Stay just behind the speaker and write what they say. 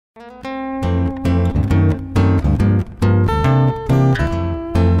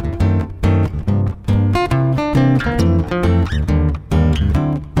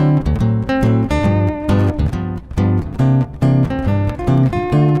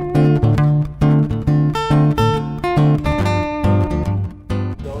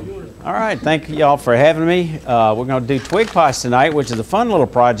Thank you all for having me. We're going to do twig pies tonight, which is a fun little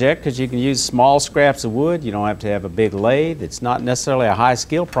project because you can use small scraps of wood. You don't have to have a big lathe. It's not necessarily a high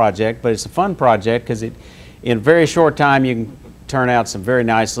skill project, but it's a fun project because in a very short time you can turn out some very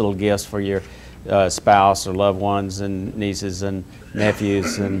nice little gifts for your spouse or loved ones and nieces and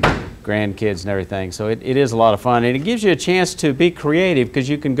nephews and grandkids and everything. So it is a lot of fun, and it gives you a chance to be creative because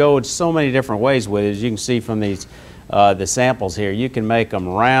you can go in so many different ways with it, as you can see from these the samples here. You can make them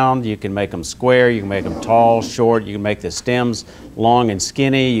round, you can make them square, you can make them tall, short, you can make the stems long and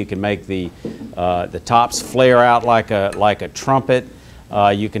skinny, you can make the tops flare out like a trumpet.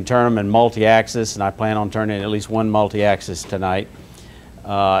 You can turn them in multi-axis, and I plan on turning at least one multi-axis tonight.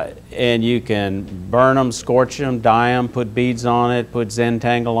 And you can burn them, scorch them, dye them, put beads on it, put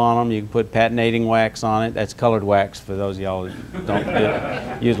Zentangle on them. You can put patinating wax on it. That's colored wax for those of y'all who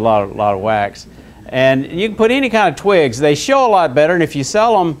don't use a lot of wax. And you can put any kind of twigs. They show a lot better, and if you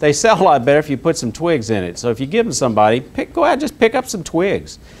sell them, they sell a lot better if you put some twigs in it. So if you give them somebody, go out and just pick up some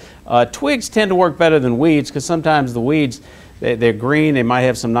twigs. Twigs tend to work better than weeds because sometimes the weeds, they're green, they might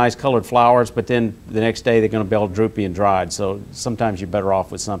have some nice colored flowers, but then the next day they're going to be all droopy and dried. So sometimes you're better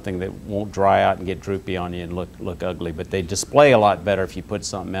off with something that won't dry out and get droopy on you and look ugly. But they display a lot better if you put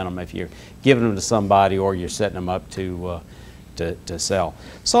something in them, if you're giving them to somebody or you're setting them up to sell.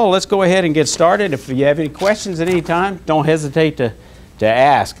 So let's go ahead and get started. If you have any questions at any time, don't hesitate to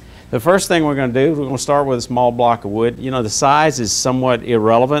ask. The first thing we're going to do, we're going to start with a small block of wood. You know, the size is somewhat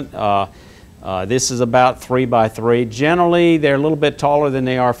irrelevant. This is about 3 by 3. Generally, they're a little bit taller than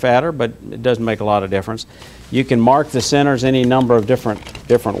they are fatter, but it doesn't make a lot of difference. You can mark the centers any number of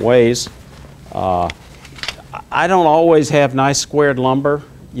different ways. I don't always have nice squared lumber,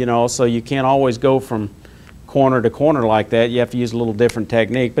 you know, so you can't always go from corner to corner like that. You have to use a little different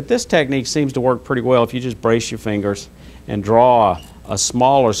technique, but this technique seems to work pretty well if you just brace your fingers and draw a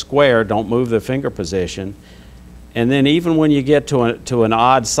smaller square. Don't move the finger position, and then even when you get to an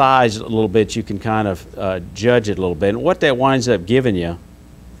odd size a little bit, you can kind of judge it a little bit. And what that winds up giving you,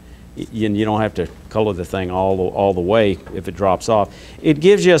 you don't have to color the thing all the way if it drops off. It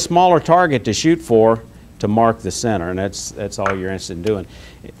gives you a smaller target to shoot for, to mark the center, and that's all you're interested in doing.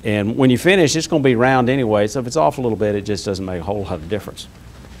 And when you finish, it's going to be round anyway, so if it's off a little bit, it just doesn't make a whole lot of difference.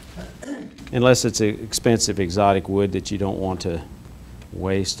 Unless it's an expensive exotic wood that you don't want to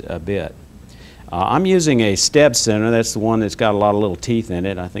waste a bit. I'm using a steb center. That's the one that's got a lot of little teeth in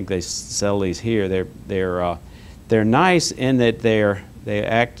it. I think they sell these here. They're nice in that they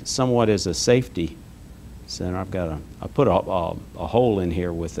act somewhat as a safety center. I put a hole in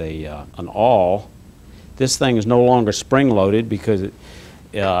here with an awl. This thing is no longer spring-loaded because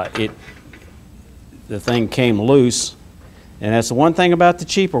the thing came loose, and that's the one thing about the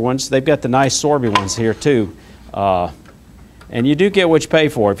cheaper ones. They've got the nice Sorby ones here too, and you do get what you pay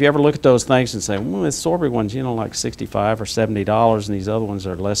for. If you ever look at those things and say, well, the Sorby ones, you know, like $65 or $70, and these other ones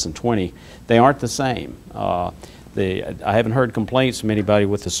are less than $20, they aren't the same. I haven't heard complaints from anybody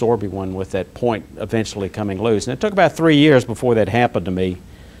with the Sorby one with that point eventually coming loose, and it took about 3 years before that happened to me,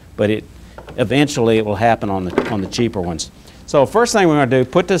 but eventually it will happen on the cheaper ones. So first thing we're going to do,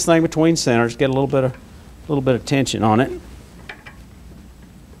 put this thing between centers, get a little bit of tension on it.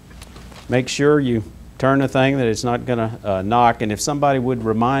 Make sure you turn the thing that it's not going to knock, and if somebody would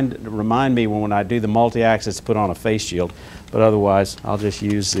remind me when I do the multi-axis, put on a face shield, but otherwise I'll just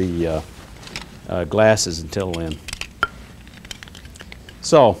use the glasses until then.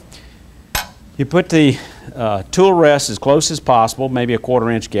 So you put the tool rest as close as possible, maybe a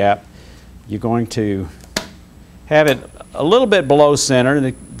 1/4 inch gap. You're going to have it a little bit below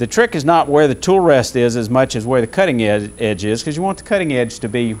center. The trick is not where the tool rest is as much as where the cutting edge is, because you want the cutting edge to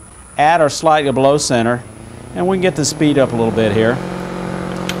be at or slightly below center. And we can get the speed up a little bit here.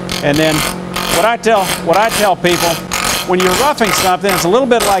 And then what I tell people, when you're roughing something, it's a little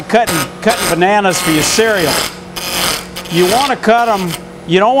bit like cutting bananas for your cereal. You want to cut them,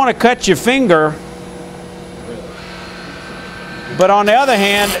 you don't want to cut your finger. But on the other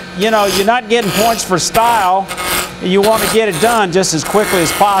hand, you know, you're not getting points for style. You want to get it done just as quickly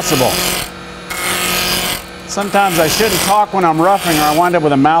as possible. Sometimes I shouldn't talk when I'm roughing, or I wind up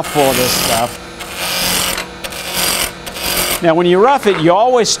with a mouthful of this stuff. Now when you rough it, you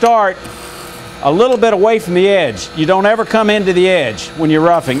always start a little bit away from the edge. You don't ever come into the edge when you're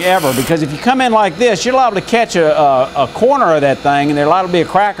roughing, ever, because if you come in like this, you're liable to catch a corner of that thing, and there's liable to be a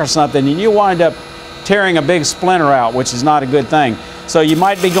crack or something, and you wind up tearing a big splinter out, which is not a good thing. So you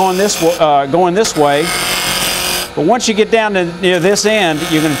might be going this way, but once you get down to near this end,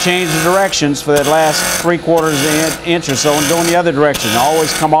 you're going to change the directions for that last 3/4 inch or so and go in the other direction.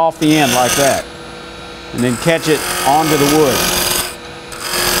 Always come off the end like that, and then catch it onto the wood.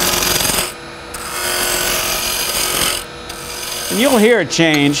 And you'll hear it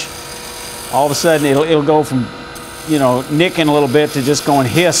change. All of a sudden it'll go from, you know, nicking a little bit to just going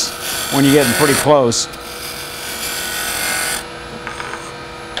hiss when you're getting pretty close.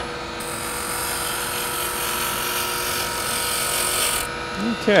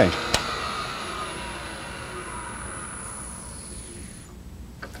 Okay.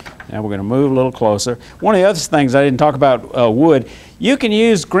 Now we're going to move a little closer. One of the other things I didn't talk about wood, you can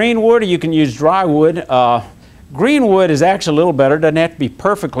use green wood or you can use dry wood. Green wood is actually a little better. Doesn't have to be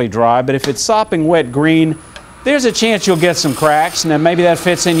perfectly dry, but if it's sopping wet green, there's a chance you'll get some cracks, and then maybe that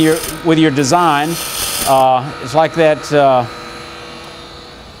fits in with your design. It's like that.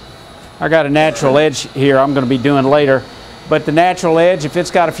 I got a natural edge here I'm going to be doing later, but the natural edge, if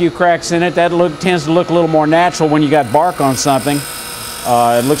it's got a few cracks in it, that tends to look a little more natural when you got bark on something.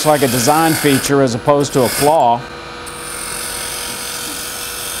 It looks like a design feature as opposed to a flaw.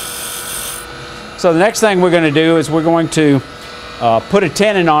 So the next thing we're going to do is we're going to put a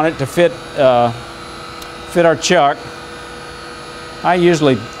tenon on it to fit our chuck. I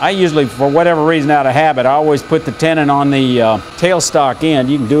usually, for whatever reason, out of habit, I always put the tenon on the tailstock end.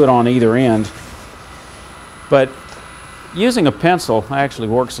 You can do it on either end, but using a pencil actually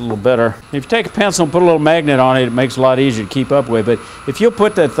works a little better. If you take a pencil and put a little magnet on it, it makes it a lot easier to keep up with. But if you'll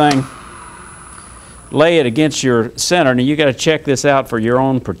put that thing, lay it against your center, and you got to check this out for your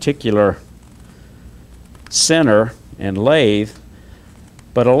own particular center and lathe,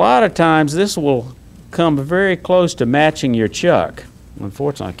 but a lot of times this will come very close to matching your chuck.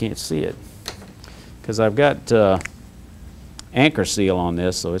 Unfortunately, I can't see it because I've got anchor seal on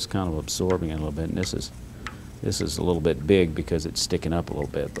this, so it's kind of absorbing it a little bit, and this is a little bit big because it's sticking up a little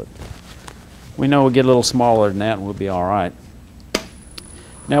bit, but we know we'll get a little smaller than that and we'll be all right.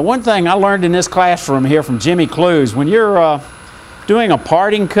 Now, one thing I learned in this classroom here from Jimmy Clues, when you're doing a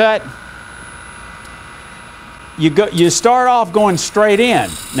parting cut, you start off going straight in.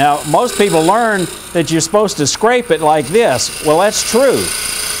 Now, most people learn that you're supposed to scrape it like this. Well, that's true,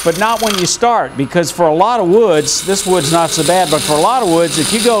 but not when you start, because for a lot of woods, this wood's not so bad, but for a lot of woods,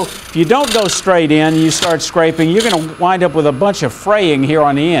 if you don't go straight in, you start scraping, you're going to wind up with a bunch of fraying here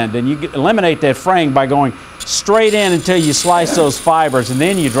on the end, and you eliminate that fraying by going straight in until you slice those fibers, and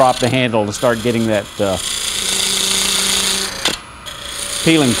then you drop the handle to start getting that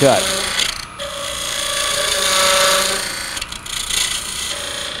peeling cut.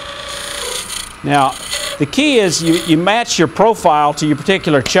 Now, the key is you match your profile to your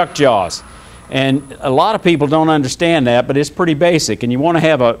particular chuck jaws. And a lot of people don't understand that, but it's pretty basic. And you want to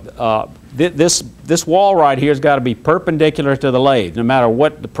have this wall right here has got to be perpendicular to the lathe, no matter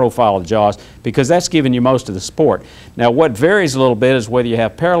what the profile of the jaws, because that's giving you most of the support. Now, what varies a little bit is whether you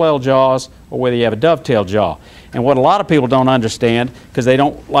have parallel jaws or whether you have a dovetail jaw. And what a lot of people don't understand, because they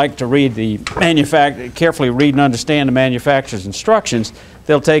don't like to read carefully read and understand the manufacturer's instructions,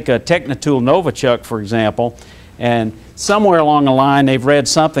 they'll take a Technitool Nova chuck, for example, and somewhere along the line they've read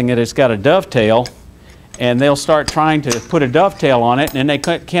something that it's got a dovetail, and they'll start trying to put a dovetail on it, and they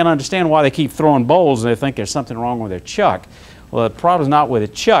can't understand why they keep throwing bowls, and they think there's something wrong with their chuck. Well, the problem's not with the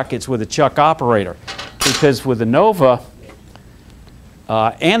chuck, it's with the chuck operator. Because with the Nova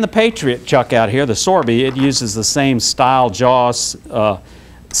and the Patriot chuck out here, the Sorby, it uses the same style jaws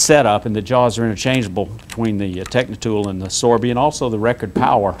setup, and the jaws are interchangeable between the Technitool and the Sorby, and also the Record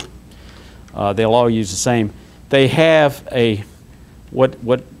Power. They'll all use the same. They have a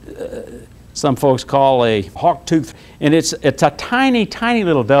what some folks call a hawk tooth, and it's a tiny, tiny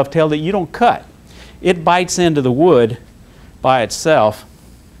little dovetail that you don't cut. It bites into the wood by itself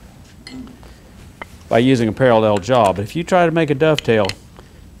by using a parallel jaw. But if you try to make a dovetail,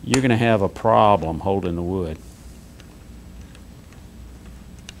 you're going to have a problem holding the wood.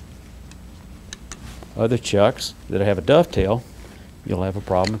 Other chucks that have a dovetail, you'll have a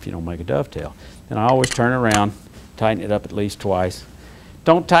problem if you don't make a dovetail. And I always turn it around, tighten it up at least twice.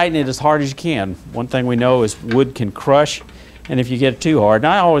 Don't tighten it as hard as you can. One thing we know is wood can crush, and if you get it too hard.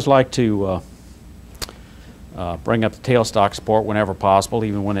 And I always like to bring up the tailstock support whenever possible,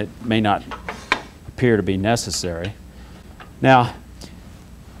 even when it may not appear to be necessary. Now,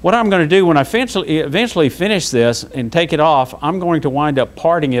 What I'm going to do when I eventually finish this and take it off, I'm going to wind up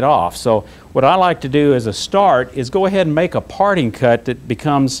parting it off. So what I like to do as a start is go ahead and make a parting cut that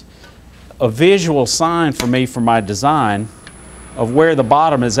becomes a visual sign for me for my design of where the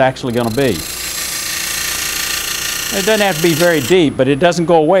bottom is actually going to be. It doesn't have to be very deep, but it doesn't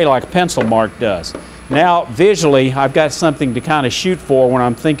go away like a pencil mark does. Now visually I've got something to kind of shoot for when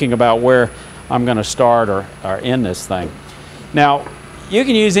I'm thinking about where I'm going to start or end this thing. Now you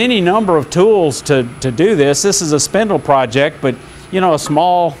can use any number of tools to do this. This is a spindle project, but you know, a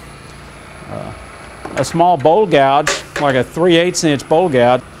small bowl gouge, like a 3/8 inch bowl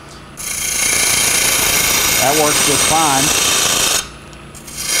gouge, that works just fine.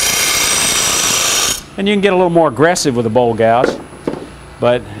 And you can get a little more aggressive with a bowl gouge,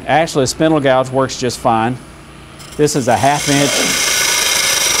 but actually a spindle gouge works just fine. This is a 1/2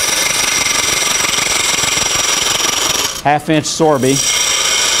 inch Sorby.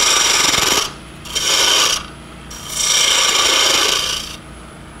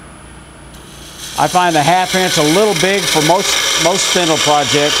 I find the 1/2 inch a little big for most spindle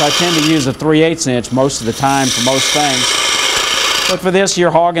projects. I tend to use a 3/8 inch most of the time for most things. But for this,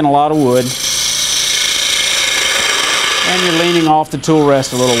 you're hogging a lot of wood. And you're leaning off the tool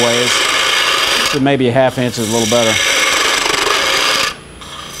rest a little ways. So maybe a 1/2 inch is a little better.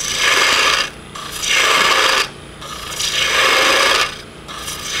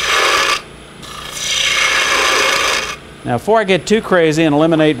 Now before I get too crazy and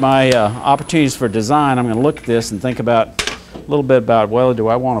eliminate my opportunities for design, I'm going to look at this and think about a little bit about, well, do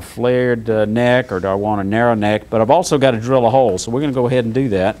I want a flared neck or do I want a narrow neck? But I've also got to drill a hole, so we're going to go ahead and do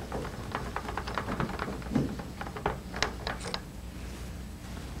that.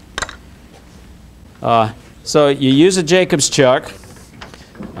 So you use a Jacob's chuck.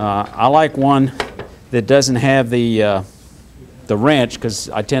 I like one that doesn't have the wrench, because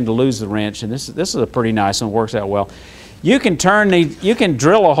I tend to lose the wrench, and this is a pretty nice one, works out well. You can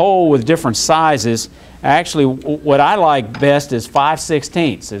drill a hole with different sizes. Actually, what I like best is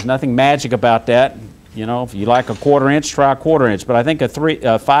 5/16. There's nothing magic about that. You know, if you like a 1/4 inch, try a 1/4 inch. But I think a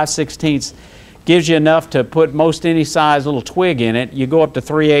 5/16 gives you enough to put most any size little twig in it. You go up to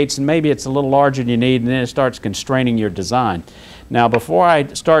 3/8, and maybe it's a little larger than you need, and then it starts constraining your design. Now, before I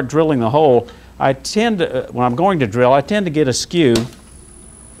start drilling the hole, I tend to, when I'm going to drill, I tend to get a skew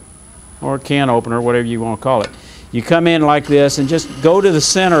or a can opener, whatever you want to call it. You come in like this and just go to the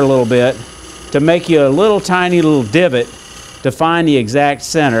center a little bit to make you a little tiny little divot to find the exact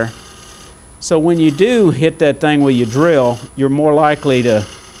center. So when you do hit that thing where you drill, you're more likely to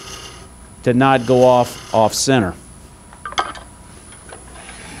not go off center.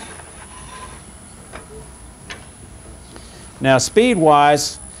 Now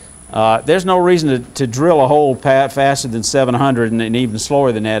speed-wise, there's no reason to drill a hole faster than 700 and even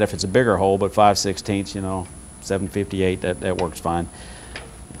slower than that if it's a bigger hole, but 5/16, you know, 758, that works fine.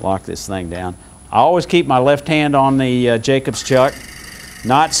 Lock this thing down. I always keep my left hand on the Jacob's chuck.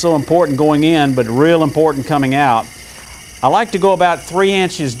 Not so important going in, but real important coming out. I like to go about 3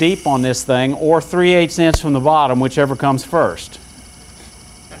 inches deep on this thing, or 3/8 inch from the bottom, whichever comes first.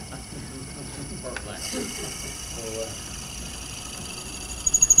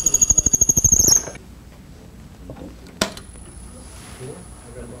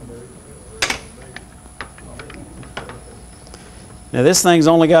 Now this thing's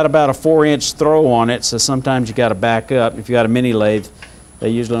only got about a 4-inch throw on it, so sometimes you got to back up. If you got a mini lathe, they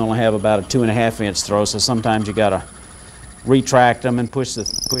usually only have about a 2.5-inch throw, so sometimes you got to retract them and push the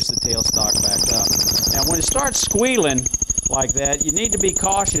tailstock back up. Now when it starts squealing like that, you need to be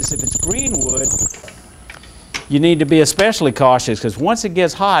cautious. If it's green wood, you need to be especially cautious, because once it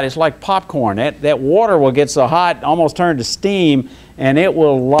gets hot, it's like popcorn. That water will get so hot, almost turn to steam, and it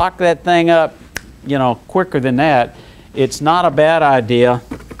will lock that thing up, you know, quicker than that. It's not a bad idea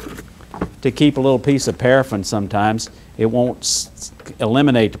to keep a little piece of paraffin sometimes. It won't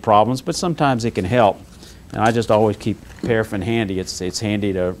eliminate the problems, but sometimes it can help. And I just always keep paraffin handy. It's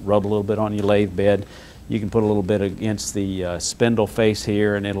handy to rub a little bit on your lathe bed. You can put a little bit against the spindle face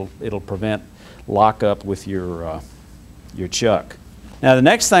here, and it'll prevent lockup with your chuck. Now the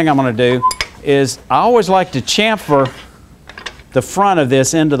next thing I'm going to do is I always like to chamfer the front of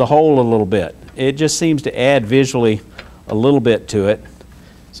this into the hole a little bit. It just seems to add visually a little bit to it.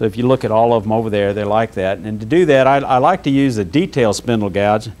 So if you look at all of them over there, they're like that. And to do that, I like to use a detail spindle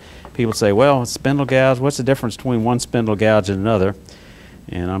gouge. People say, well, spindle gouge, what's the difference between one spindle gouge and another?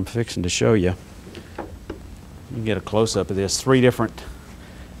 And I'm fixing to show you. You can get a close-up of this. Three different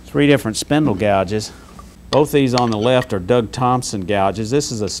spindle gouges. Both these on the left are Doug Thompson gouges.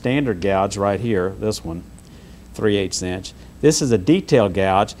 This is a standard gouge right here, this one, 3/8 inch. This is a detail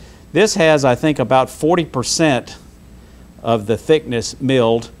gouge. This has, I think, about 40% of the thickness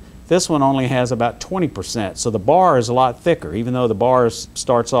milled. This one only has about 20%. So the bar is a lot thicker. Even though the bar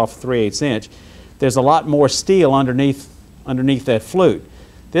starts off 3/8 inch, there's a lot more steel underneath that flute.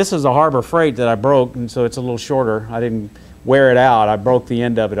 This is a Harbor Freight that I broke, and so it's a little shorter. I didn't wear it out. I broke the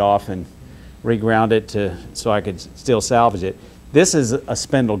end of it off and reground it so I could still salvage it. This is a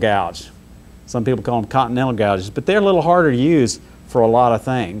spindle gouge. Some people call them continental gouges, but they're a little harder to use for a lot of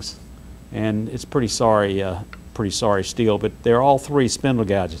things. And it's pretty sorry steel, but they're all three spindle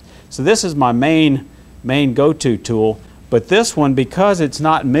gouges. So this is my main go-to tool, but this one, because it's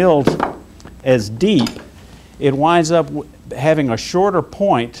not milled as deep, it winds up having a shorter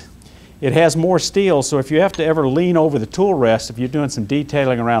point. It has more steel, so if you have to ever lean over the tool rest, if you're doing some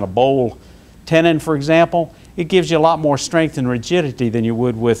detailing around a bowl tenon, for example, it gives you a lot more strength and rigidity than you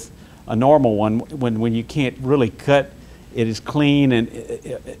would with a normal one when you can't really cut it as clean and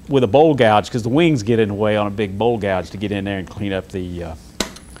with a bowl gouge, because the wings get in the way on a big bowl gouge to get in there and clean up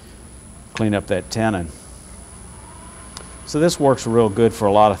that tenon. So this works real good for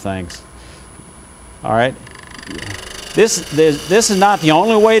a lot of things. All right. This is not the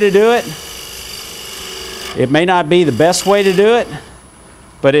only way to do it. It may not be the best way to do it,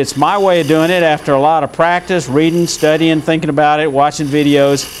 but it's my way of doing it after a lot of practice, reading, studying, thinking about it, watching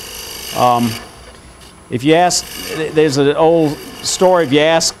videos. If you ask, there's an old story, if you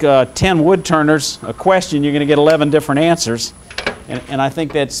ask 10 wood turners a question, you're going to get 11 different answers. And I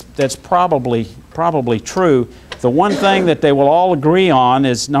think that's probably true. The one thing that they will all agree on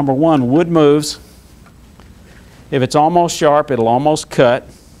is, number one, wood moves. If it's almost sharp, it'll almost cut.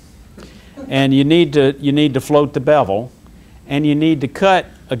 And you need to float the bevel. And you need to cut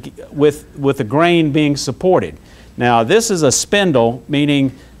with the grain being supported. Now, this is a spindle,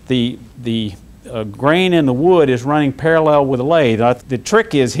 meaning the grain in the wood is running parallel with the lathe. The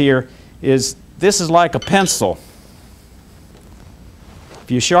trick is here is this is like a pencil.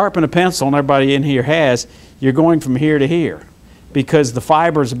 If you sharpen a pencil, and everybody in here has, you're going from here to here because the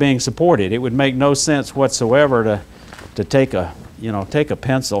fibers are being supported. It would make no sense whatsoever to take a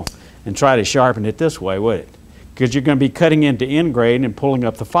pencil and try to sharpen it this way, would it? Because you're going to be cutting into end grain and pulling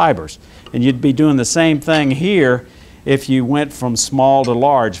up the fibers. And you'd be doing the same thing here if you went from small to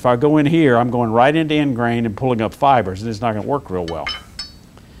large. If I go in here, I'm going right into end grain and pulling up fibers, and it's not going to work real well.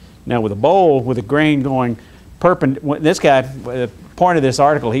 Now with a bowl, with a grain going perpendicular, this guy, the point of this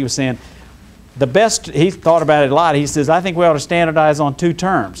article, he was saying, he thought about it a lot. He says, I think we ought to standardize on two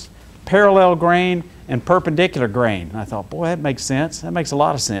terms, parallel grain and perpendicular grain. And I thought, boy, that makes sense. That makes a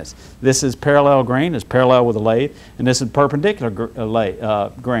lot of sense. This is parallel grain, it's parallel with a lathe, and this is perpendicular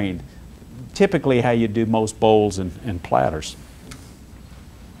grain. Typically how you do most bowls and platters.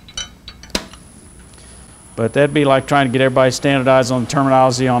 But that'd be like trying to get everybody standardized on the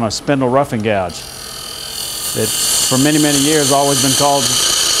terminology on a spindle roughing gouge. That for many, many years always been called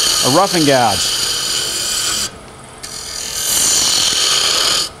a roughing gouge.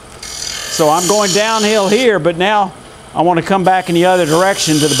 So I'm going downhill here, but now I want to come back in the other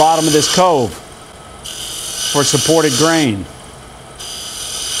direction to the bottom of this cove for supported grain.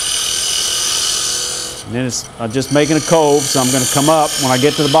 And then I'm just making a cove, so I'm going to come up when I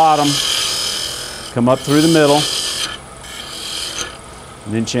get to the bottom, come up through the middle,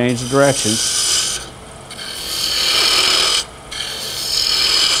 and then change the direction.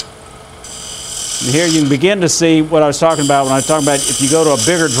 And here you can begin to see what I was talking about when I was talking about if you go to a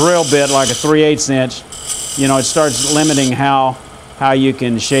bigger drill bit like a 3/8 inch, you know, it starts limiting how you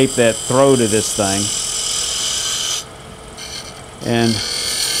can shape that throat of this thing. And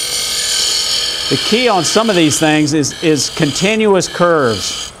the key on some of these things is continuous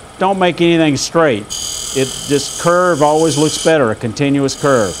curves. Don't make anything straight. Just curve always looks better, a continuous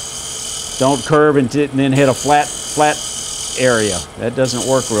curve. Don't curve and then hit a flat area. That doesn't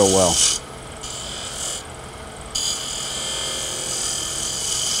work real well.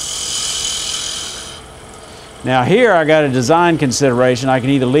 Now here I got a design consideration. I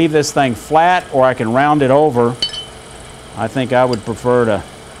can either leave this thing flat or I can round it over. I think I would prefer to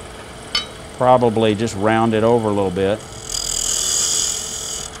probably just round it over a little bit.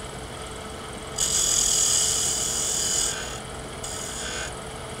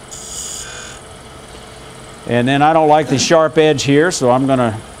 And then I don't like the sharp edge here, so I'm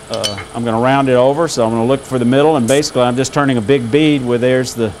gonna round it over. So I'm gonna look for the middle, and basically I'm just turning a big bead where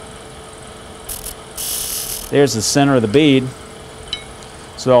there's the center of the bead.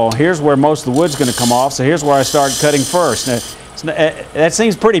 So here's where most of the wood's going to come off. So here's where I start cutting first. Now, that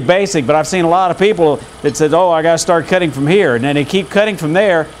seems pretty basic, but I've seen a lot of people that said, oh, I got to start cutting from here. And then they keep cutting from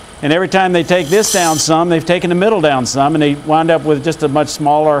there, And every time they take this down some, they've taken the middle down some, and they wind up with just a much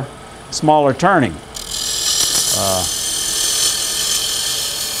smaller turning.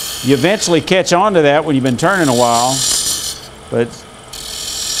 You eventually catch on to that when you've been turning a while, but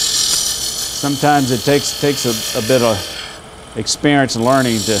sometimes it takes a bit of experience and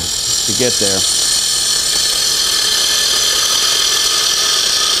learning to get there.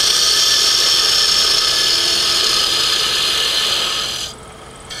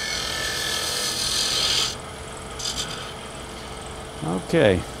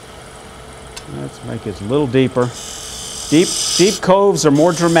 Okay, let's make it a little deeper. Deep coves are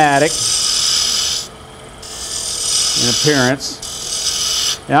more dramatic in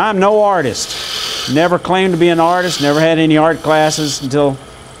appearance. Now, I'm no artist. Never claimed to be an artist. Never had any art classes until,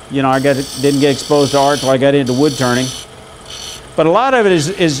 you know, I didn't get exposed to art until I got into wood turning. But a lot of it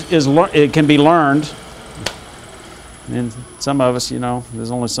it can be learned. And some of us, you know,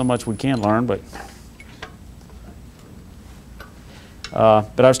 there's only so much we can learn, but I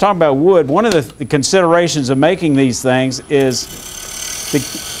was talking about wood. One of the considerations of making these things is the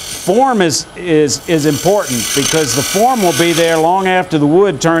form is important, because the form will be there long after the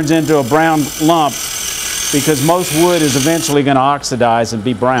wood turns into a brown lump, because most wood is eventually going to oxidize and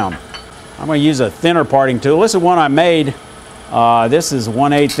be brown. I'm going to use a thinner parting tool. This is one I made. This is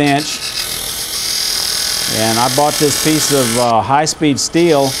 1/8 inch. And I bought this piece of high-speed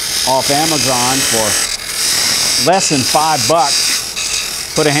steel off Amazon for less than $5.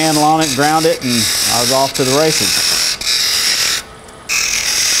 Put a handle on it, ground it, and I was off to the races.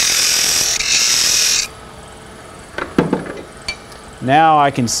 Now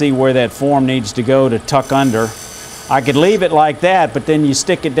I can see where that form needs to go to tuck under. I could leave it like that, but then you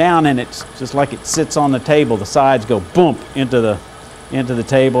stick it down and it's just like it sits on the table. The sides go boom into the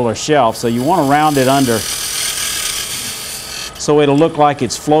table or shelf. So you want to round it under so it'll look like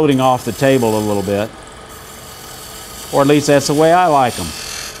it's floating off the table a little bit. Or at least that's the way I like them.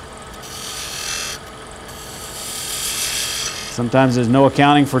 Sometimes there's no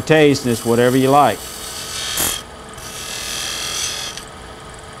accounting for taste, it's whatever you like.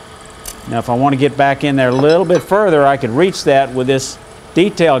 Now if I want to get back in there a little bit further, I could reach that with this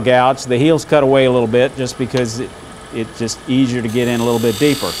detail gouge. The heel's cut away a little bit just because it's just easier to get in a little bit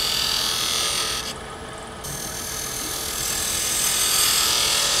deeper.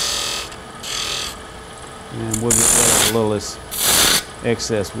 And we'll get rid of a little of this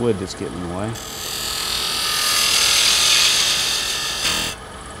excess wood that's getting in the way.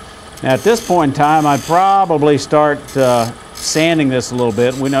 Now at this point in time, I'd probably start sanding this a little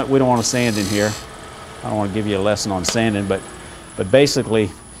bit. We don't want to sand in here. I don't want to give you a lesson on sanding, but basically,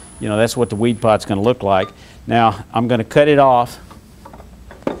 you know, that's what the weed pot's going to look like. Now I'm going to cut it off.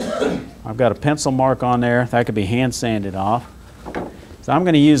 I've got a pencil mark on there. That could be hand sanded off. So I'm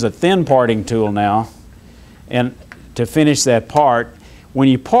going to use a thin parting tool now, and to finish that part. When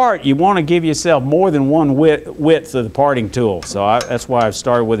you part, you want to give yourself more than one width of the parting tool. So that's why I've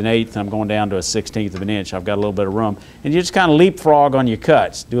started with 1/8 and I'm going down to a 1/16 of an inch. I've got a little bit of room. And you just kind of leapfrog on your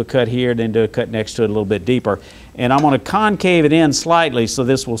cuts. Do a cut here, then do a cut next to it a little bit deeper. And I'm going to concave it in slightly so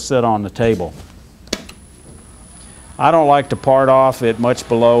this will sit on the table. I don't like to part off at much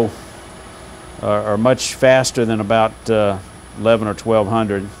below or much faster than about 11 or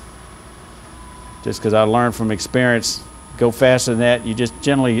 1200. Just because I learned from experience, go faster than that, you're just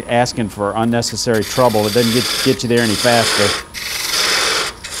generally asking for unnecessary trouble. It doesn't get you there any faster.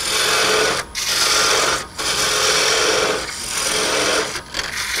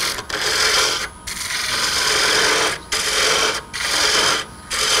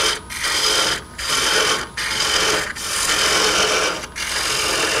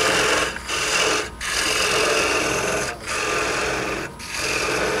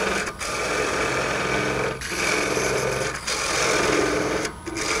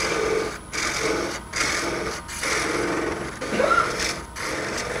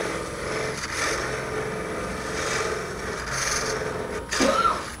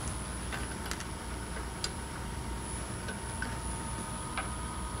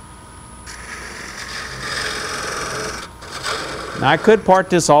 Now I could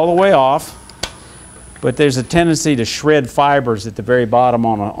part this all the way off, but there's a tendency to shred fibers at the very bottom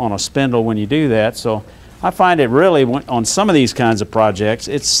on a spindle when you do that. So I find it really, on some of these kinds of projects,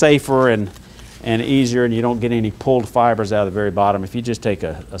 it's safer and easier, and you don't get any pulled fibers out of the very bottom. If you just take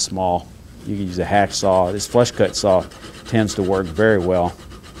a small, you can use a hacksaw. This flush cut saw tends to work very well.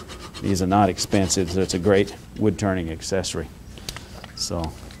 These are not expensive, so it's a great wood turning accessory.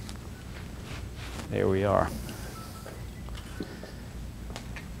 So there we are.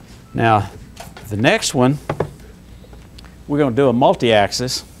 Now, the next one, we're going to do a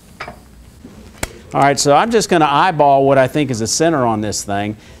multi-axis. All right, so I'm just going to eyeball what I think is the center on this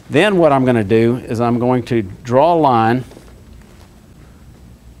thing. Then what I'm going to do is I'm going to draw a line.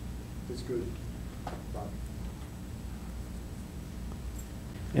 That's good.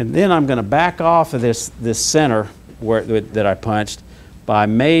 And then I'm going to back off of this center that I punched by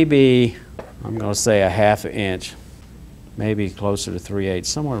maybe, I'm going to say, a ½ inch, maybe closer to 3/8,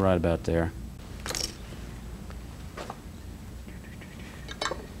 somewhere right about there.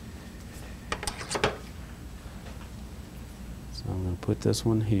 So I'm going to put this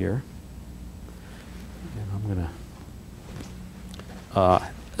one here, and I'm going to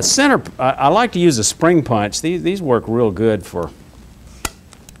a center. I like to use a spring punch. These work real good for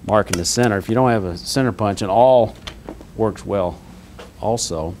marking the center. If you don't have a center punch, and all works well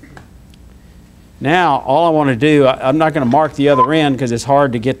also. Now all I want to do, I'm not going to mark the other end because it's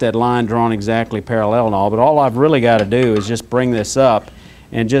hard to get that line drawn exactly parallel and all, but all I've really got to do is just bring this up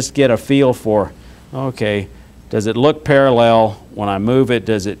and just get a feel for, okay, does it look parallel? When I move it,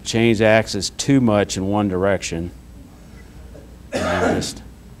 does it change axis too much in one direction? I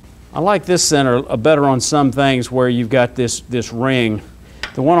like this center better on some things where you've got this ring.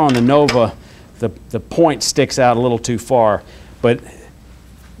 The one on the Nova, the point sticks out a little too far, but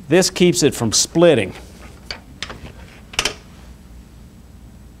this keeps it from splitting.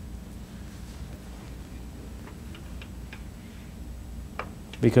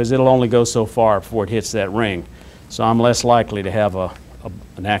 Because it'll only go so far before it hits that ring. So I'm less likely to have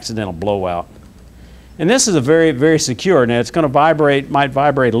an accidental blowout. And this is a very, very secure. Now it's going to vibrate, might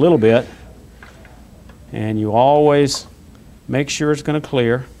vibrate a little bit. And you always make sure it's going to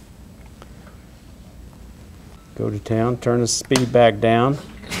clear. Go to town, turn the speed back down.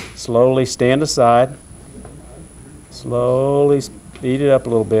 Slowly stand aside. Slowly speed it up a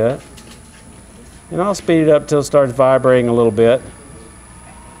little bit. And I'll speed it up till it starts vibrating a little bit.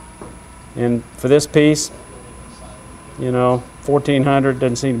 And for this piece, you know, 1400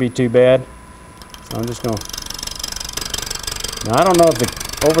 doesn't seem to be too bad. So I'm just going to... Now I don't know if the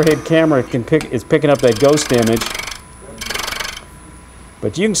overhead camera is picking up that ghost image,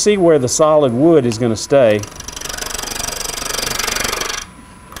 but you can see where the solid wood is going to stay.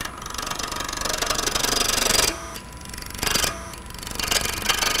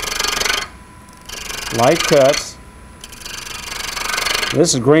 Light cuts.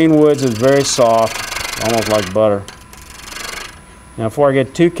 This is green woods. It's very soft, almost like butter. Now before I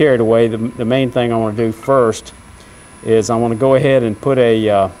get too carried away, the main thing I want to do first is I want to go ahead and put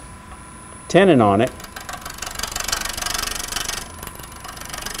a tenon on it.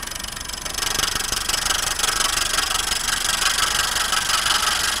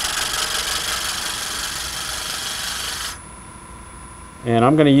 And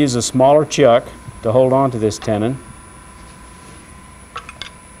I'm going to use a smaller chuck to hold on to this tenon.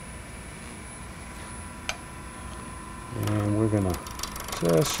 And we're going to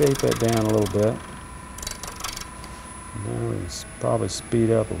just shape that down a little bit. Now we can probably speed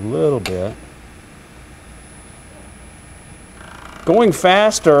up a little bit. Going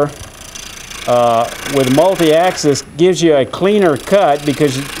faster with multi-axis gives you a cleaner cut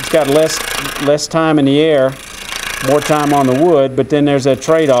because it's got less time in the air, more time on the wood, but then there's a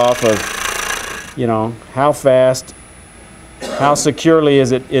trade-off of, you know, how fast, how securely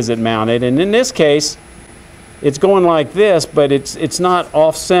is it mounted. And in this case, it's going like this, but it's not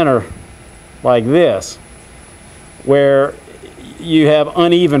off-center like this, where you have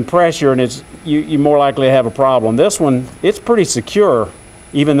uneven pressure and you're more likely to have a problem. This one, it's pretty secure,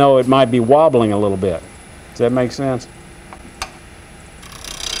 even though it might be wobbling a little bit. Does that make sense?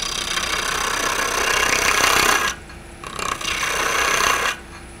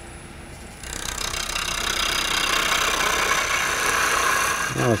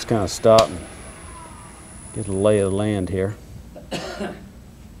 Now let's kind of stop and get a lay of the land here.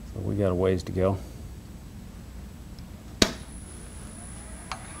 So we got a ways to go.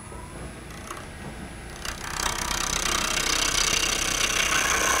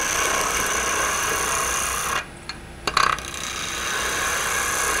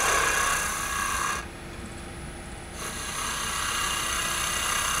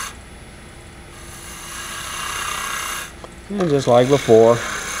 And just like before,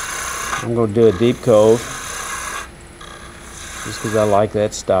 I'm going to do a deep cove, just because I like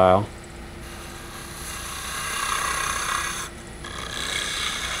that style.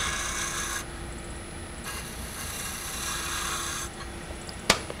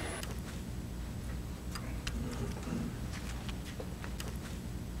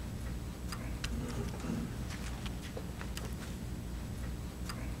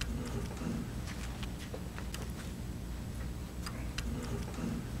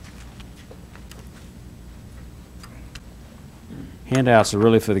 handouts are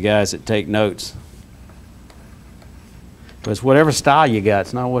really for the guys that take notes. But it's whatever style you got.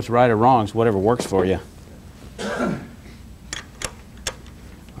 It's not what's right or wrong. It's whatever works for you.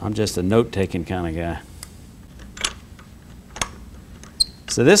 I'm just a note-taking kind of guy.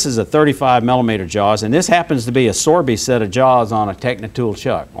 So this is a 35 millimeter jaws, and this happens to be a Sorby set of jaws on a Technitool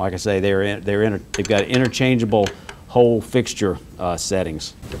chuck. Like I say, they've got interchangeable hole fixture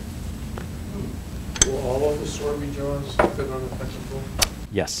settings. Will all of the Sorby jaws fit on the Technitool?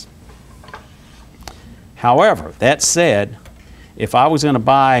 Yes. However, that said, if I was going to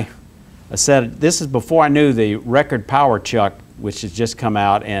buy a set, this is before I knew the record power chuck, which has just come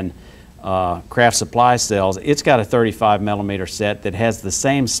out and Craft Supply sells. It's got a 35 millimeter set that has the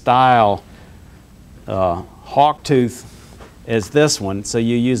same style hawk tooth as this one. So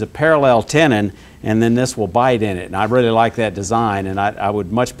you use a parallel tenon, and then this will bite in it. And I really like that design, and I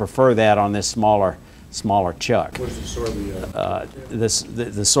would much prefer that on this smaller chuck. What's the Sorby?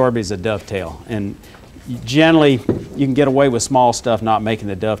 The Sorby's a dovetail, and generally you can get away with small stuff not making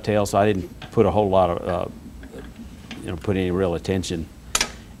the dovetail. So I didn't put a whole lot of put any real attention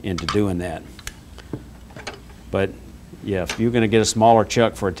into doing that. But yeah, if you're going to get a smaller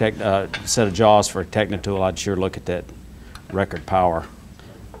chuck for a set of jaws for a Technitool, I'd sure look at that record power.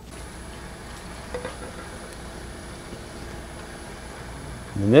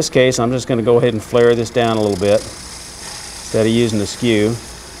 In this case, I'm just going to go ahead and flare this down a little bit instead of using the skew.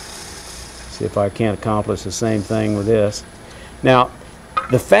 See if I can't accomplish the same thing with this. Now,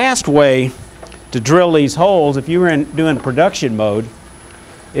 the fast way to drill these holes, if you were doing production mode,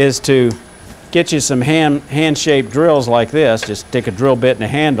 is to get you some hand-shaped drills like this. Just stick a drill bit in a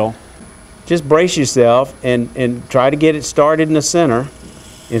handle. Just brace yourself and try to get it started in the center.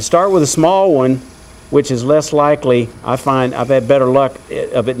 And start with a small one, which is less likely. I find I've had better luck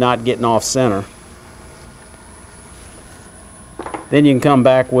of it not getting off center. Then you can come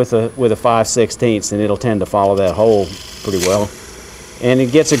back with a 5/16, and it'll tend to follow that hole pretty well. And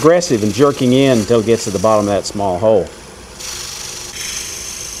it gets aggressive in jerking in until it gets to the bottom of that small hole.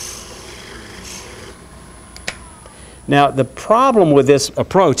 Now, the problem with this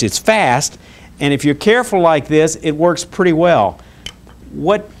approach, it's fast, and if you're careful like this, it works pretty well.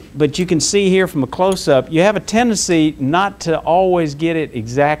 But you can see here from a close-up, you have a tendency not to always get it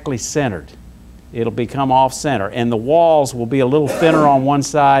exactly centered. It'll become off-center, and the walls will be a little thinner on one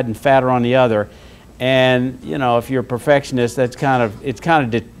side and fatter on the other. And if you're a perfectionist, it kind of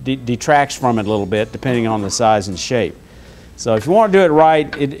detracts from it a little bit, depending on the size and shape. So if you want to do it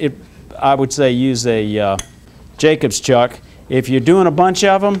right, I would say use a Jacob's chuck. If you're doing a bunch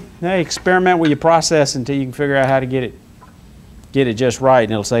of them, hey, experiment with your process until you can figure out how to get it just right,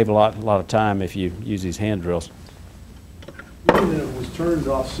 and it'll save a lot of time if you use these hand drills. Even if it was turned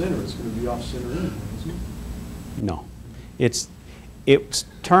off center, it's going to be off center anyway, isn't it? No, it's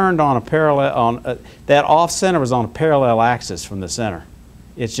turned on a parallel that off center is on a parallel axis from the center.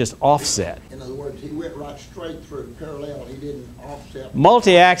 It's just offset. In other words, he went right straight through parallel. He didn't offset.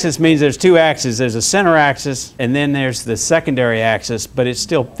 Multi-axis means there's two axes. There's a center axis, and then there's the secondary axis, but it's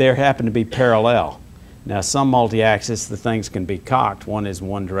still, there happen to be parallel. Now, some multi-axis, the things can be cocked. One is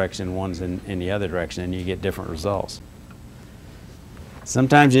one direction, one's in the other direction, and you get different results.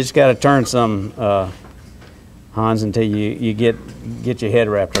 Sometimes you just got to turn some, Hans, until you get your head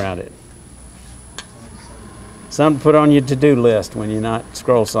wrapped around it. Something to put on your to-do list when you're not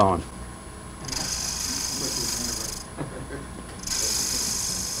scroll sawing.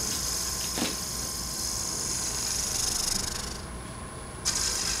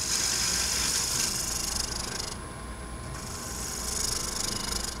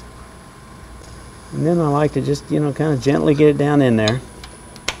 And then I like to just, kind of gently get it down in there.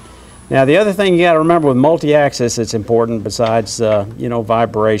 Now, the other thing you got to remember with multi-axis that's important, besides,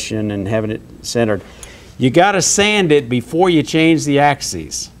 vibration and having it centered, you got to sand it before you change the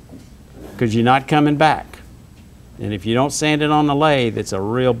axes, because you're not coming back. And if you don't sand it on the lathe, it's a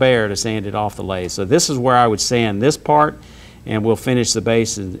real bear to sand it off the lathe. So this is where I would sand this part, and we'll finish the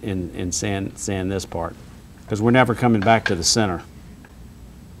base and sand this part, because we're never coming back to the center.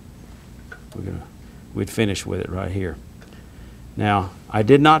 We'd finish with it right here. Now, I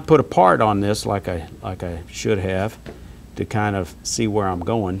did not put a part on this like I should have to kind of see where I'm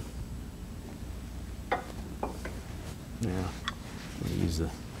going. Now,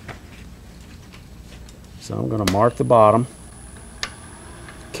 so I'm going to mark the bottom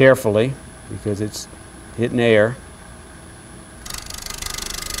carefully because it's hitting air.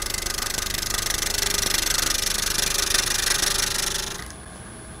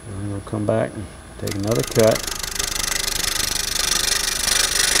 I'm going to come back and take another cut.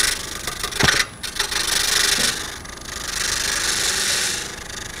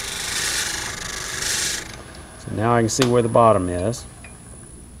 Now I can see where the bottom is.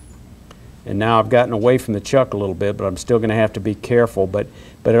 And now I've gotten away from the chuck a little bit, but I'm still going to have to be careful. But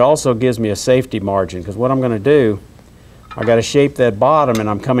it also gives me a safety margin, because what I'm going to do, I got to shape that bottom, and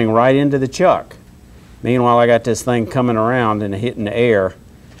I'm coming right into the chuck. Meanwhile, I got this thing coming around and hitting the air.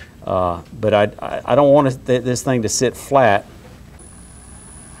 But I don't want this thing to sit flat.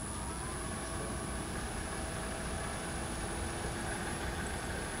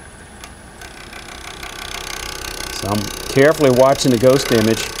 So I'm carefully watching the ghost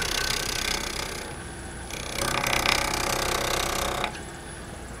image.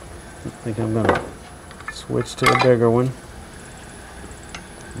 I think I'm going to switch to a bigger one,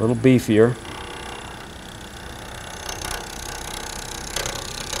 a little beefier.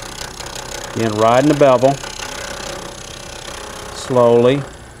 Again, riding the bevel, slowly.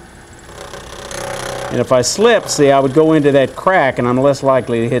 And if I slip, see, I would go into that crack and I'm less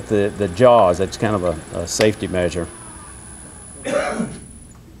likely to hit the jaws. That's kind of a safety measure.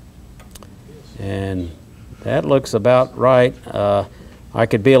 And that looks about right. I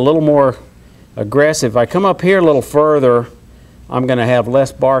could be a little more aggressive. If I come up here a little further, I'm going to have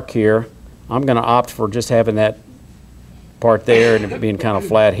less bark here. I'm going to opt for just having that part there and it being kind of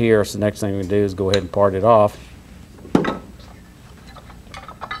flat here. So the next thing we do is go ahead and part it off.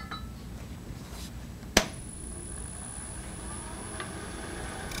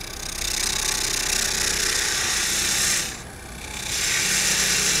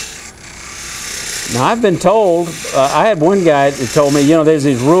 Now I've been told, I had one guy that told me, you know, there's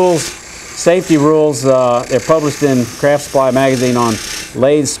these rules, safety rules, they're published in Craft Supply magazine on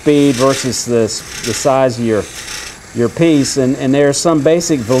lathe speed versus the size of your piece, and there's some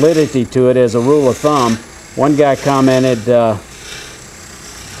basic validity to it as a rule of thumb. One guy commented, the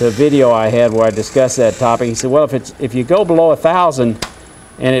video I had where I discussed that topic, he said, well, if you go below 1,000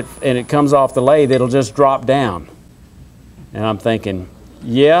 and it comes off the lathe, it'll just drop down. And I'm thinking,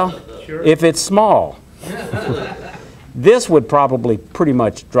 yeah, sure, if it's small. This would probably pretty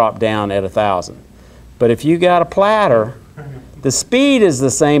much drop down at 1,000. But if you got a platter, the speed is the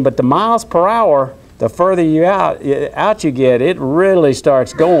same, but the miles per hour, the further you out you get, it really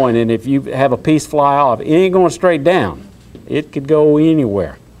starts going. And if you have a piece fly off, it ain't going straight down. It could go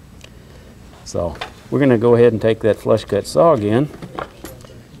anywhere. So we're going to go ahead and take that flush cut saw again.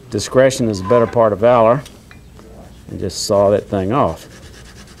 Discretion is the better part of valor. And just saw that thing off.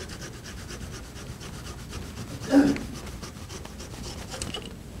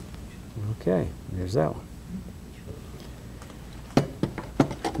 Okay, there's that one.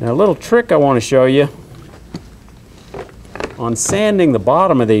 Now a little trick I want to show you on sanding the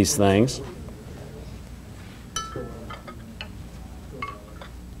bottom of these things.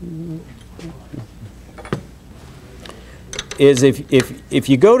 Is if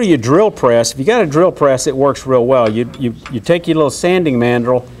you go to your drill press, if you got a drill press, it works real well. You take your little sanding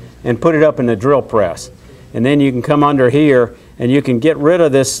mandrel and put it up in the drill press. And then you can come under here and you can get rid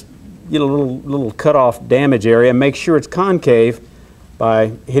of this little cut off damage area and make sure it's concave by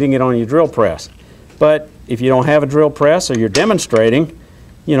hitting it on your drill press. But if you don't have a drill press or you're demonstrating,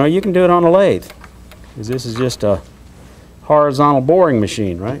 you know, you can do it on a lathe, because this is just a horizontal boring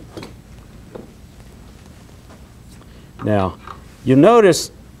machine, right? Now, you'll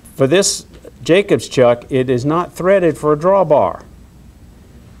notice for this Jacob's chuck, it is not threaded for a drawbar.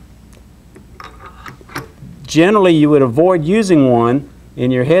 Generally, you would avoid using one in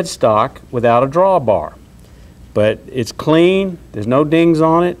your headstock without a drawbar. But it's clean, there's no dings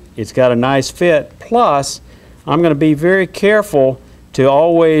on it, it's got a nice fit. Plus, I'm going to be very careful to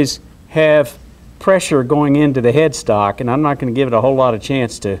always have pressure going into the headstock, and I'm not going to give it a whole lot of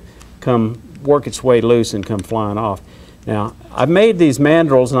chance to come work its way loose and come flying off. Now, I've made these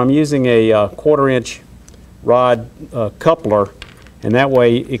mandrels, and I'm using a 1/4 inch rod coupler, and that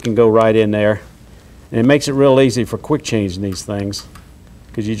way it can go right in there. And it makes it real easy for quick changing these things,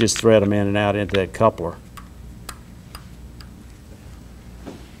 because you just thread them in and out into that coupler.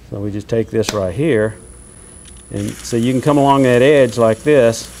 So we just take this right here, and so you can come along that edge like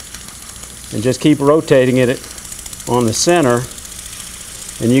this and just keep rotating it on the center,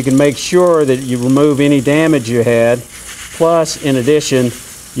 and you can make sure that you remove any damage you had. Plus, in addition,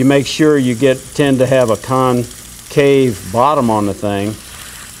 you make sure you tend to have a concave bottom on the thing,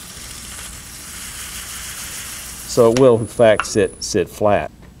 so it will in fact sit flat.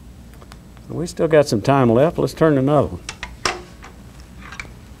 We still got some time left. Let's turn to another one.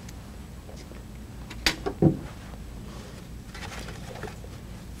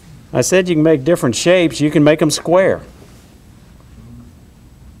 I said you can make different shapes. You can make them square.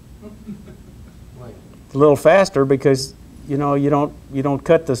 It's a little faster because you know you don't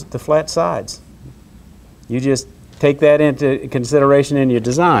cut the flat sides. You just take that into consideration in your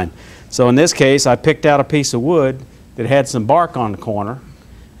design. So in this case, I picked out a piece of wood that had some bark on the corner,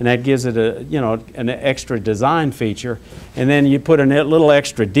 and that gives it a, you know, an extra design feature. And then you put a little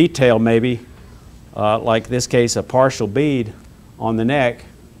extra detail, maybe, like this case, a partial bead on the neck,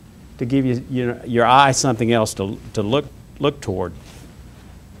 to give you, your eye something else to look toward.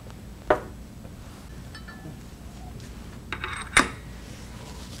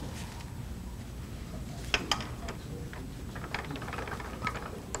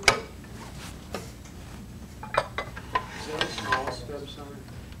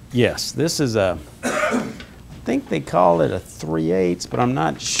 Yes, this is a, I think they call it a 3/8, but I'm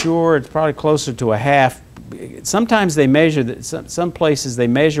not sure. It's probably closer to a half. Sometimes they measure, some places they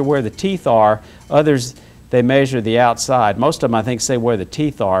measure where the teeth are, others they measure the outside. Most of them I think say where the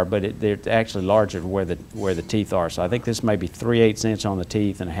teeth are, but they're actually larger where the teeth are. So I think this may be 3/8 inch on the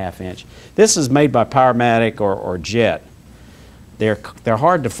teeth and a 1/2 inch. This is made by Powermatic or Jet. They're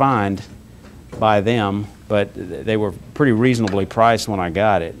hard to find by them, but they were pretty reasonably priced when I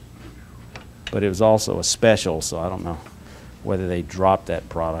got it. But it was also a special, so I don't know whether they dropped that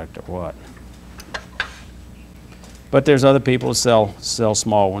product or what. But there's other people who sell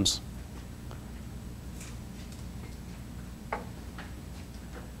small ones. I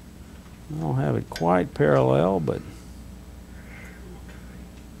don't have it quite parallel, but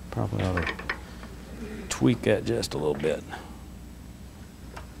probably ought to tweak that just a little bit.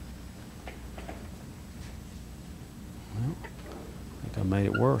 Well, I think I made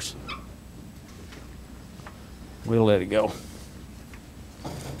it worse. We'll let it go.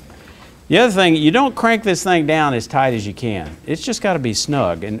 The other thing, you don't crank this thing down as tight as you can. It's just got to be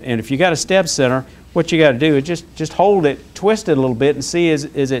snug. And if you got a step center, what you got to do is just hold it, twist it a little bit, and see is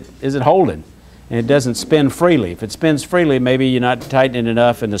it holding, and it doesn't spin freely. If it spins freely, maybe you're not tightening it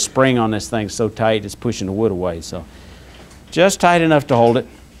enough, and the spring on this thing's so tight it's pushing the wood away. So just tight enough to hold it.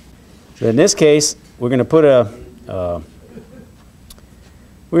 So in this case, we're going to put a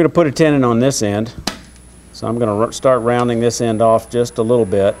tenon on this end. So I'm going to start rounding this end off just a little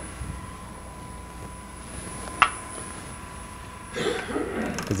bit,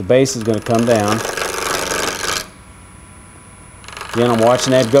 because the base is going to come down. Again, I'm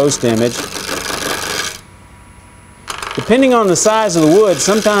watching that ghost image. Depending on the size of the wood,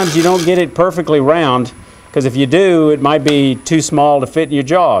 sometimes you don't get it perfectly round, because if you do, it might be too small to fit in your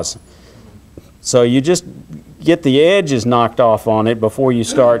jaws. So you just get the edges knocked off on it before you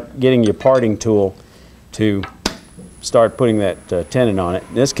start getting your parting tool to start putting that tenon on it.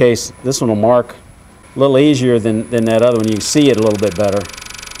 In this case, this one will mark a little easier than that other one. You can see it a little bit better.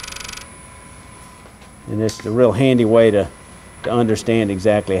 And it's a real handy way to understand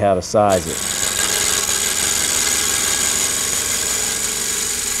exactly how to size it.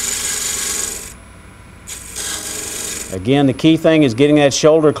 Again, the key thing is getting that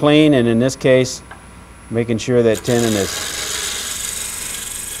shoulder clean, and in this case, making sure that tenon is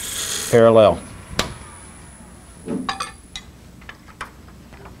parallel.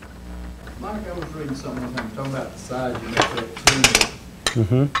 Mike, I was reading something one time talking about the size you make that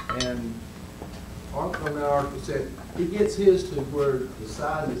tenon. And Arthur on that article said he gets his to where the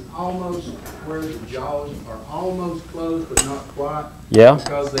size is almost where the jaws are almost closed but not quite. Yeah.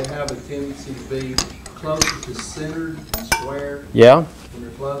 Because they have a tendency to be closer to centered and square. Yeah. When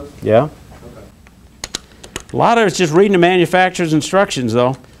they're closed. Yeah. Okay. A lot of it's just reading the manufacturer's instructions,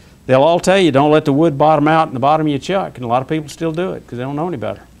 though. They'll all tell you don't let the wood bottom out in the bottom of your chuck, and a lot of people still do it because they don't know any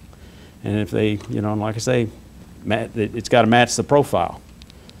better. And if they, like I say, it's got to match the profile.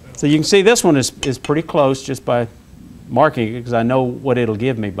 So you can see this one is pretty close just by marking it, because I know what it'll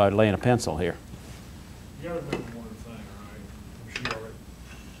give me by laying a pencil here. You got to remember one thing, all right? I'm sure you already.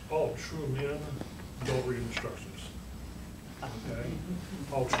 All true men don't read instructions. Okay?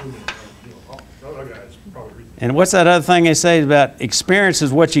 All true men. Other guys probably read. And what's that other thing they say about experience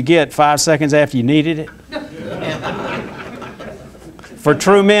is what you get 5 seconds after you needed it? For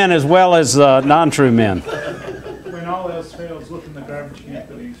true men as well as non-true men. When all else fails, look in the garbage can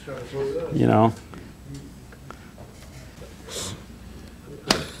for the instructions. You know.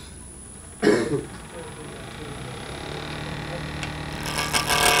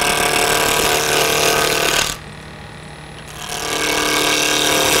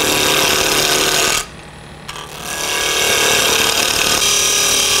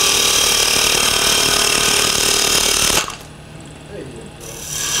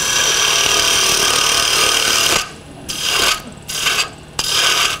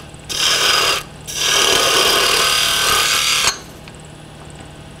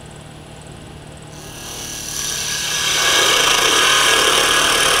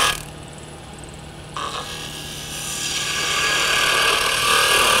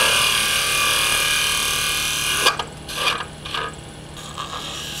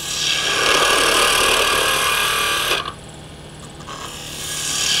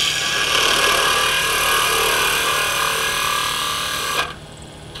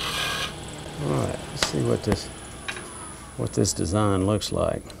 what this design looks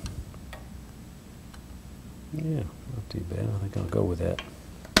like. Yeah, not too bad. I think I'll go with that.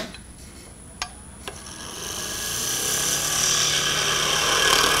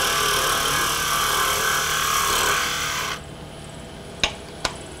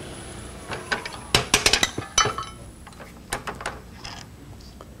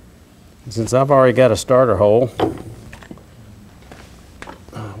 Since I've already got a starter hole,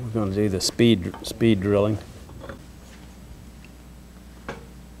 we're going to do the speed drilling.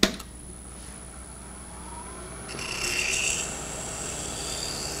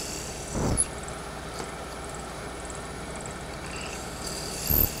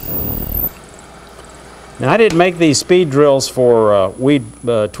 Now, I didn't make these speed drills for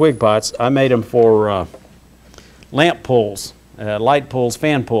twig pots. I made them for lamp pulls, light pulls,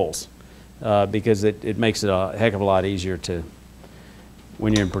 fan pulls. Because it makes it a heck of a lot easier to,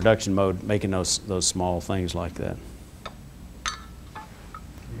 when you're in production mode, making those small things like that.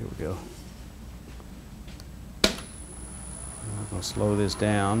 Here we go. I'm going to slow this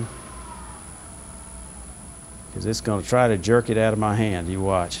down because it's going to try to jerk it out of my hand. You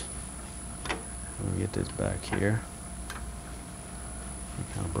watch. Let me get this back here.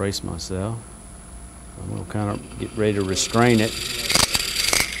 Kind of brace myself. I'm going to kind of get ready to restrain it.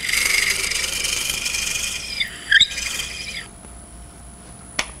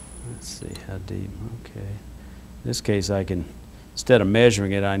 How deep? Okay. In this case, I can, instead of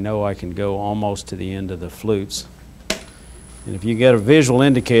measuring it, I know I can go almost to the end of the flutes. And if you get a visual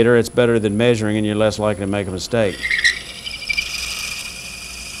indicator, it's better than measuring, and you're less likely to make a mistake.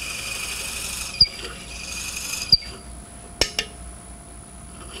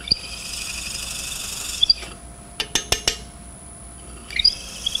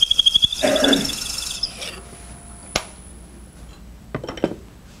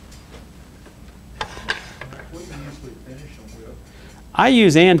 I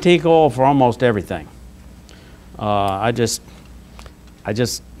use antique oil for almost everything. I just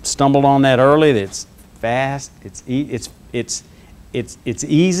stumbled on that early. It's fast. It's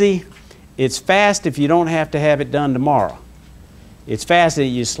easy. It's fast if you don't have to have it done tomorrow. It's fast that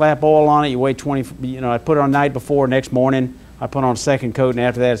you slap oil on it. You wait 20. You know, I put it on the night before. Next morning, I put on a second coat, and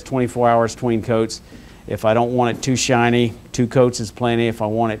after that, it's 24 hours between coats. If I don't want it too shiny, 2 coats is plenty. If I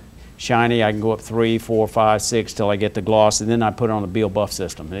want it shiny, I can go up 3, 4, 5, 6 till I get the gloss, and then I put it on the Beal Buff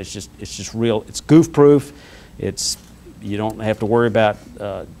system. And it's just real. It's goof proof. You don't have to worry about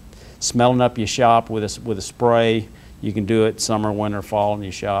smelling up your shop with a spray. You can do it summer, winter, fall in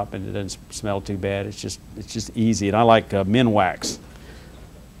your shop, and it doesn't smell too bad. It's just easy. And I like men wax.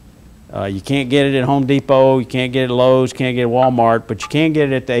 You can't get it at Home Depot. You can't get it at Lowe's. You can't get it at Walmart, but you can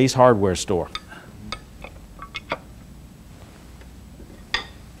get it at the Ace Hardware store.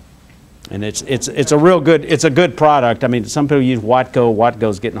 And it's a real good, it's a good product. I mean, some people use Watco.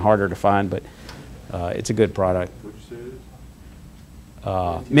 Watco's getting harder to find, but it's a good product.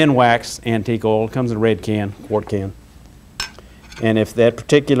 Men wax antique oil. It comes in a red can, quart can. And if that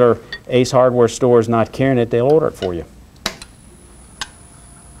particular Ace Hardware store is not carrying it, they'll order it for you.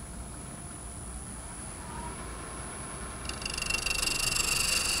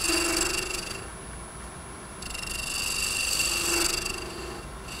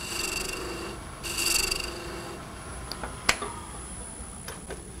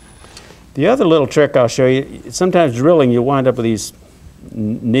 The other little trick I'll show you, sometimes drilling you'll wind up with these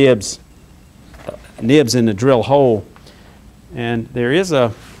nibs in the drill hole. And there is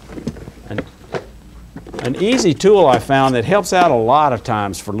an easy tool I found that helps out a lot of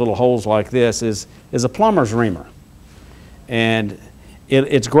times for little holes like this is a plumber's reamer. And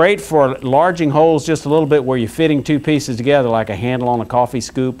it's great for enlarging holes just a little bit where you're fitting 2 pieces together like a handle on a coffee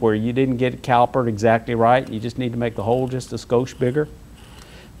scoop where you didn't get it calipered exactly right. You just need to make the hole just a skosh bigger.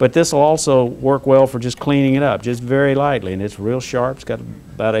 But this will also work well for just cleaning it up, just very lightly. And it's real sharp. It's got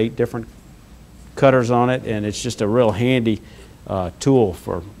about 8 different cutters on it, and it's just a real handy tool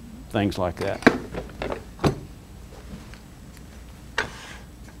for things like that.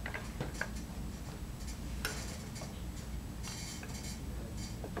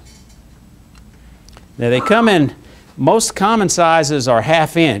 Now they come in, most common sizes are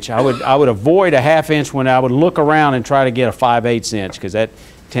 1/2 inch. I would avoid a 1/2 inch when I would look around and try to get a 5/8 inch because that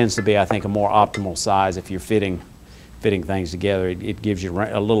tends to be, I think, a more optimal size if you're fitting things together. It gives you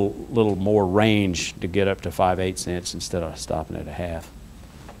a little more range to get up to 5/8 inch instead of stopping at a 1/2.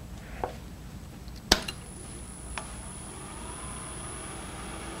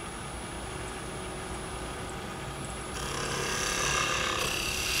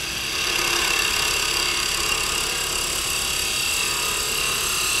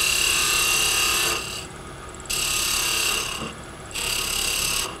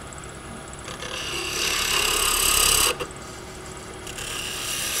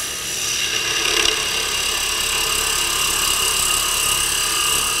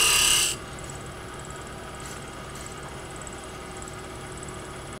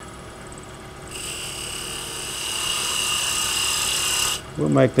 We'll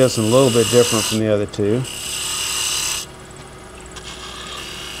make this one a little bit different from the other two.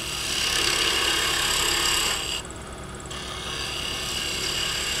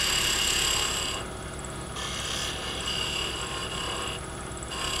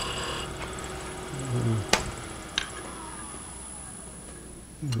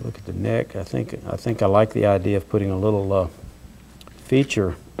 Look at the neck. I think I like the idea of putting a little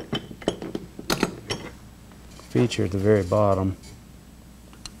feature at the very bottom.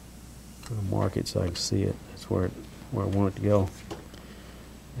 I'll mark it so I can see it. That's where I want it to go.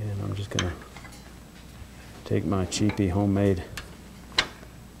 And I'm just going to take my cheapy homemade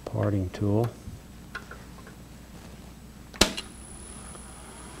parting tool.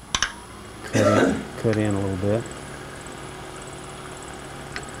 Cut in a little bit.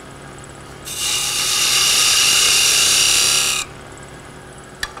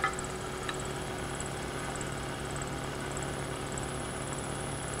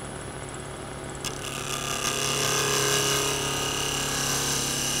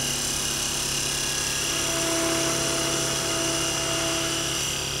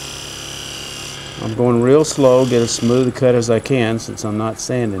 I'm going real slow, get as smooth a cut as I can since I'm not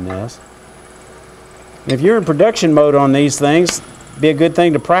sanding this. And if you're in production mode on these things, it'd be a good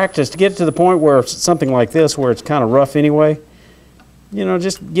thing to practice to get to the point where something like this, where it's kind of rough anyway, you know,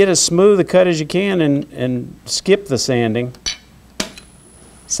 just get as smooth a cut as you can and skip the sanding.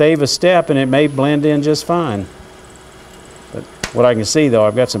 Save a step and it may blend in just fine. But what I can see though,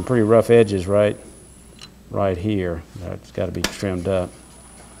 I've got some pretty rough edges right here. That's got to be trimmed up.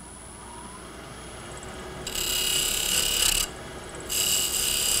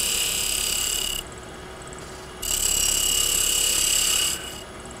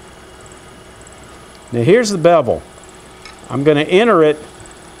 Now here's the bevel. I'm going to enter it.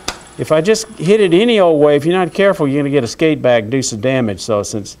 If I just hit it any old way, if you're not careful, you're going to get a skate back and do some damage. So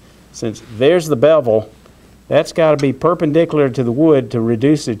since there's the bevel, that's got to be perpendicular to the wood to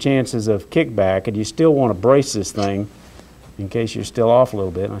reduce the chances of kickback. And you still want to brace this thing in case you're still off a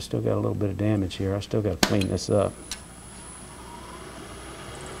little bit. And I still got a little bit of damage here. I still got to clean this up.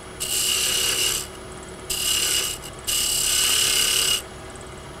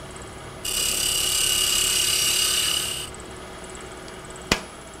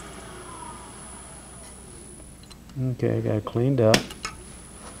 Okay, I got it cleaned up.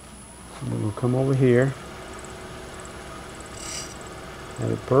 And then we'll come over here,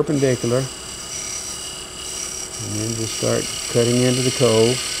 have it perpendicular, and then just start cutting into the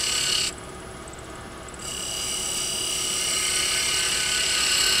cove.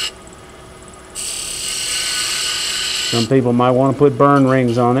 Some people might want to put burn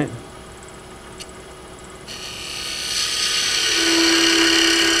rings on it.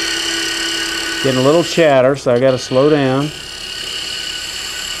 Getting a little chatter, so I got to slow down,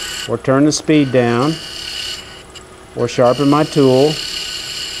 or turn the speed down, or sharpen my tool,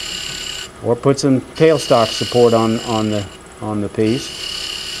 or put some tailstock support on the piece.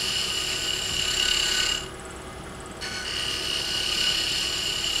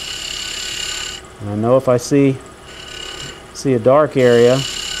 And I know if I see a dark area,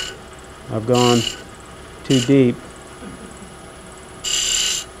 I've gone too deep.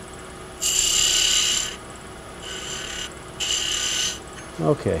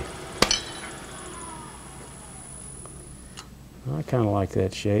 Okay. I kind of like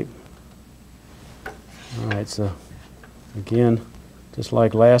that shape. All right, so again, just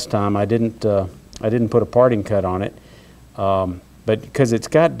like last time, I didn't put a parting cut on it, but because it's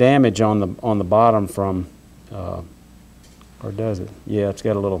got damage on the bottom from, or does it? Yeah, it's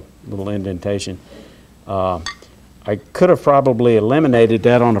got a little indentation. I could have probably eliminated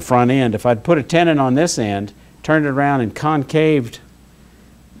that on the front end if I'd put a tenon on this end, turned it around and concaved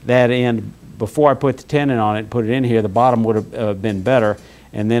that end before I put the tenon on it, put it in here. The bottom would have been better,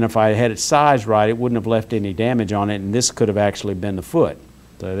 and then if I had it sized right, it wouldn't have left any damage on it, and this could have actually been the foot.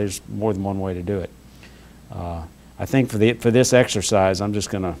 So there's more than one way to do it. I think for this exercise, I'm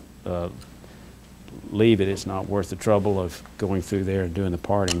just going to leave it. It's not worth the trouble of going through there and doing the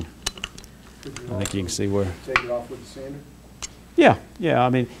parting. I think you can see where. Take it off with the sander? Yeah. I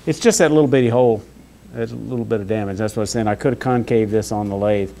mean, it's just that little bitty hole. There's a little bit of damage. That's what I was saying. I could have concaved this on the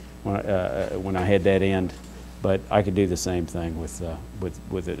lathe when I had that end, but I could do the same thing with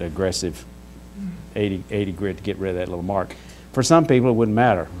an aggressive 80 grit to get rid of that little mark. For some people, it wouldn't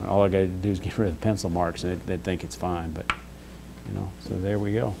matter. All I got to do is get rid of the pencil marks, and they'd think it's fine. But you know, so there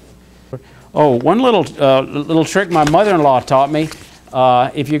we go. Oh, one little trick my mother-in-law taught me.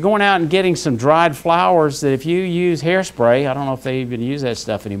 If you're going out and getting some dried flowers, that if you use hairspray, I don't know if they even use that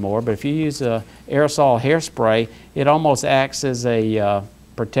stuff anymore, but if you use a aerosol hairspray, it almost acts as a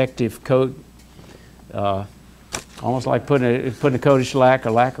protective coat, almost like putting a coat of shellac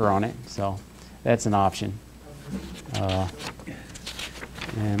or lacquer on it. So that's an option.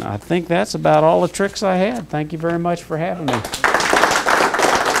 And I think that's about all the tricks I had. Thank you very much for having me.